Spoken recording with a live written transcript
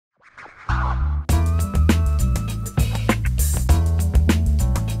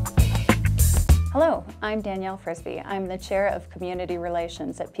I'm Danielle Frisbie. I'm the Chair of Community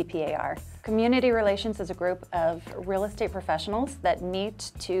Relations at PPAR. Community Relations is a group of real estate professionals that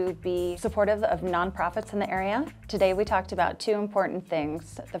meet to be supportive of nonprofits in the area. Today we talked about two important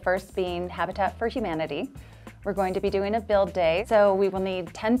things, the first being Habitat for Humanity. We're going to be doing a build day, so we will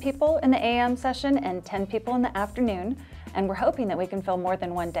need 10 people in the AM session and 10 people in the afternoon, and we're hoping that we can fill more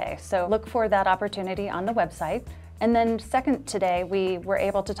than one day. So look for that opportunity on the website. And then second, today we were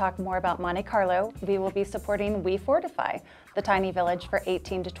able to talk more about Monte Carlo. We will be supporting We Fortify, the tiny village for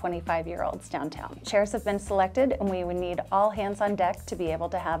 18 to 25-year-olds downtown. Chairs have been selected and we would need all hands on deck to be able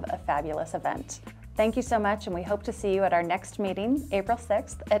to have a fabulous event. Thank you so much, and we hope to see you at our next meeting, April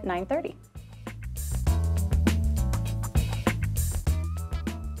 6th at 9:30.